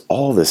there's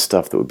all this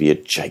stuff that would be a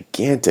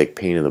gigantic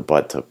pain in the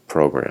butt to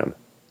program.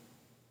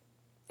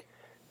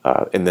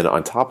 And then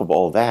on top of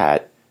all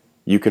that,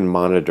 you can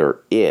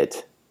monitor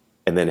it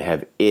and then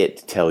have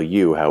it tell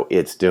you how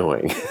it's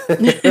doing. But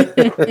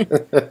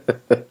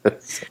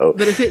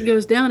if it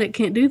goes down, it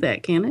can't do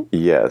that, can it?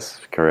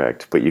 Yes,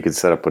 correct. But you could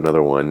set up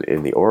another one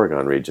in the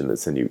Oregon region that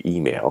send you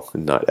email,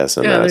 not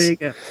SMS.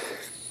 Yeah,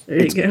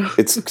 there you go.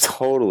 It's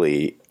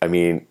totally, I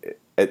mean,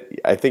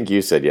 I think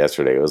you said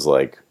yesterday, it was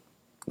like,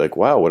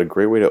 wow, what a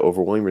great way to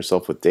overwhelm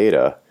yourself with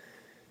data.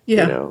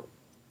 Yeah.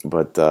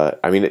 But,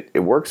 I mean, it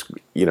works,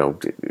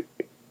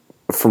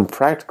 from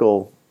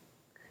practical.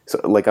 So,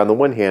 like, on the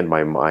one hand,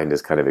 my mind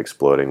is kind of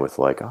exploding with,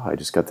 like, oh, I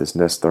just got this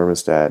Nest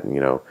thermostat,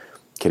 and,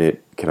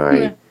 can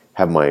I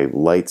have my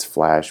lights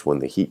flash when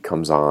the heat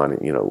comes on,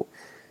 and,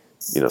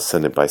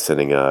 send it by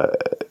sending a,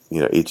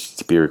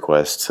 HTTP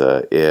request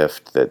to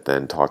if that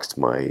then talks to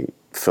my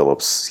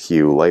Philips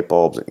Hue light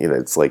bulbs.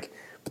 It's like,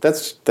 but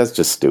that's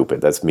just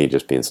stupid. That's me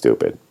just being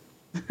stupid.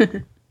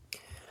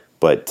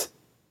 But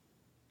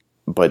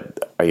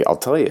but I'll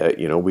tell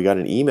you, we got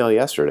an email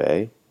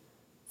yesterday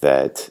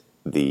that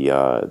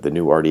the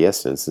new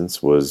RDS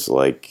instance was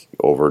like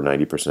over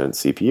 90%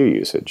 CPU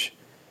usage,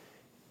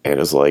 and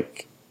it's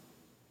like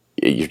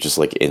you just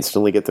like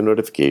instantly get the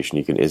notification.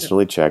 You can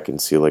instantly check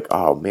and see like,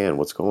 oh man,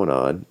 what's going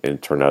on? And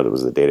it turned out it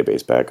was a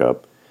database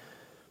backup.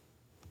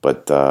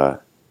 But I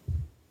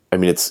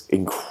mean, it's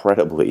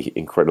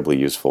incredibly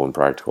useful and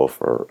practical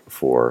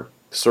for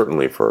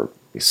certainly for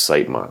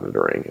site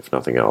monitoring, if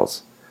nothing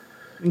else.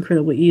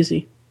 Incredibly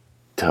easy.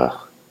 Duh.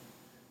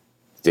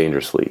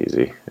 Dangerously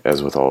easy,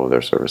 as with all of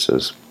their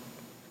services.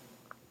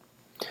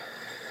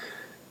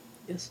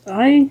 Yes,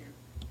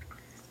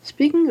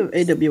 speaking of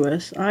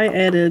AWS, I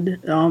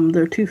added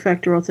their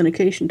two-factor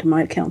authentication to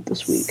my account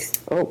this week.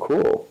 Oh,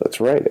 cool. That's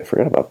right. I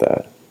forgot about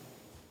that.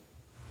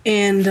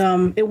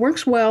 And it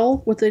works well.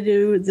 What they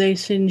do, they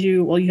send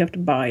you, well, you have to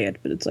buy it,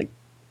 but it's like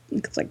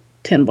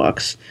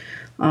 $10.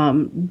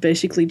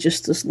 Basically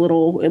just this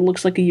little, it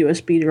looks like a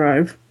USB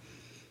drive,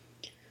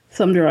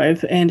 thumb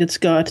drive, and it's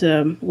got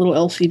a little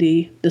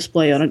LCD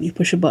display on it. You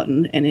push a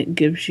button, and it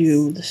gives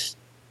you this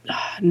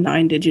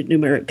 9-digit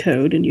numeric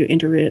code, and you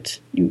enter it.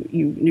 You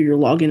do your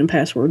login and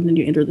password, and then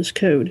you enter this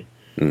code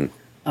to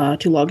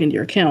log into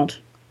your account.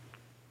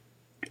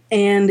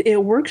 And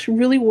it works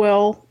really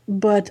well,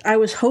 but I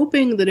was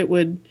hoping that it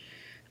would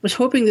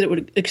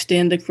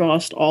extend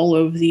across all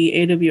of the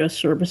AWS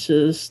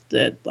services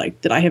that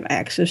I have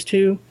access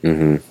to.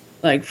 Mm-hmm.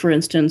 Like, for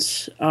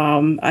instance,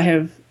 I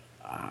have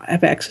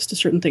access to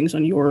certain things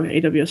on your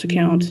AWS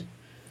account.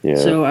 Yeah.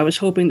 So I was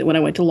hoping that when I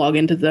went to log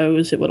into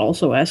those, it would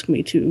also ask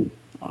me to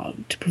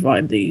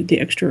provide the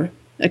extra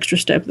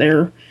step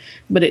there,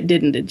 but it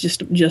didn't. It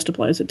just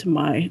applies it to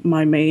my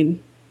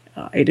main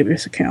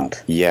AWS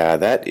account. Yeah,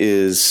 that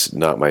is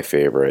not my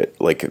favorite.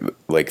 Like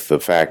the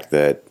fact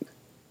that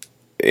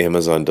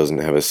Amazon doesn't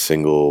have a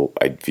single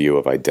view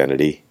of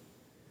identity.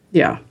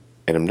 Yeah.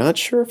 And I'm not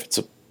sure if it's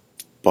a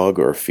bug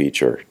or a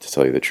feature, to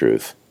tell you the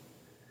truth.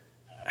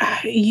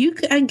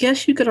 I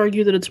guess you could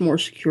argue that it's more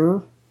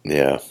secure.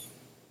 Yeah.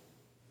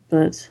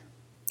 But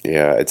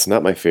yeah, it's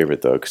not my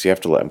favorite though, because you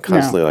have to. I'm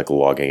constantly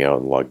logging out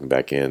and logging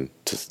back in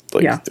to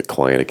the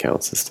client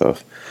accounts and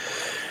stuff.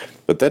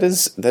 But that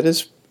is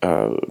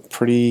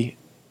pretty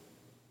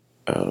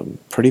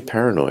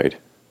paranoid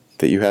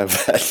that you have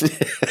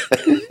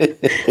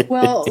that.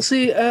 Well,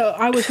 see,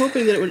 I was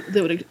hoping that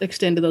it would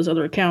extend to those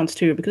other accounts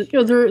too, because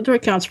they're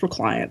accounts for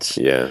clients.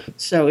 Yeah.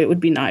 So it would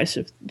be nice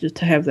if just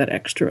to have that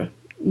extra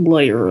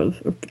layer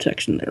of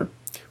protection there.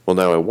 Well,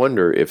 now I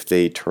wonder if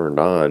they turned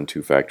on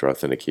two-factor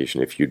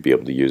authentication, if you'd be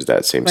able to use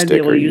that same sticker. I'd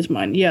be able to use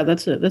mine. Yeah,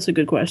 that's a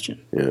good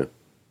question. Yeah.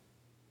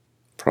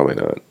 Probably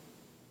not.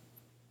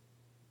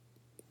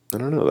 I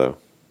don't know though.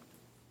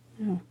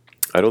 Yeah.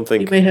 I don't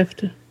think you may have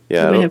to.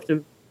 Yeah. You may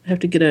have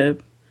to get a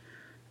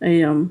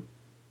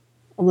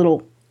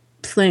little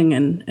thing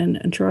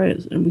and try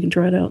it, and we can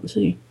try it out and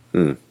see.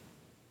 Yeah,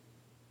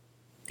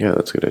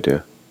 that's a good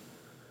idea.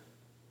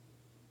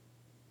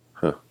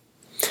 Huh.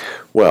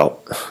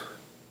 Well,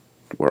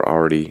 we're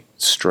already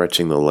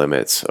stretching the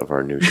limits of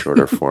our new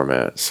shorter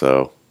format,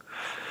 so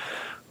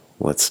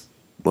let's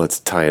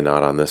tie a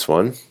knot on this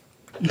one.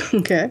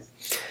 Okay.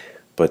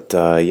 But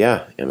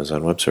yeah,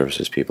 Amazon Web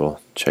Services, people,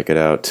 check it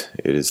out.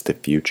 It is the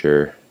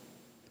future.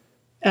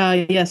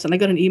 Yes, and I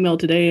got an email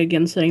today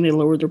again saying they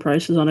lowered their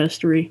prices on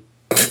S3.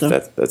 So.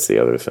 That's the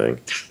other thing.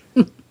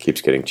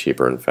 Keeps getting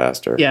cheaper and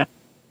faster. Yeah.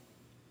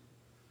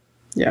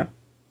 Yeah.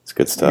 It's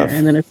good stuff. Yeah,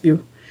 and then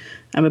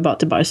I'm about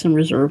to buy some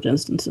reserved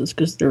instances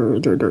because they're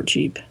dirt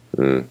cheap.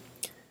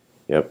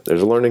 Yep,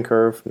 there's a learning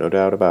curve, no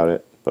doubt about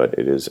it, but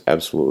it is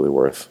absolutely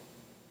worth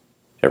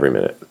every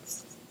minute.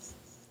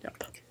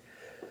 Yep.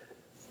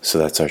 So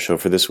that's our show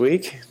for this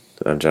week.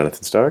 I'm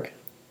Jonathan Stark.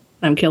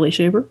 I'm Kelly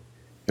Shaver.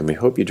 And we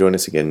hope you join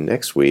us again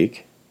next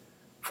week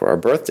for our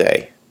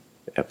birthday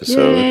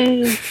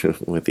episode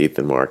with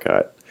Ethan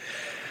Marcotte.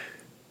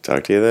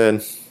 Talk to you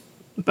then.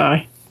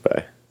 Bye.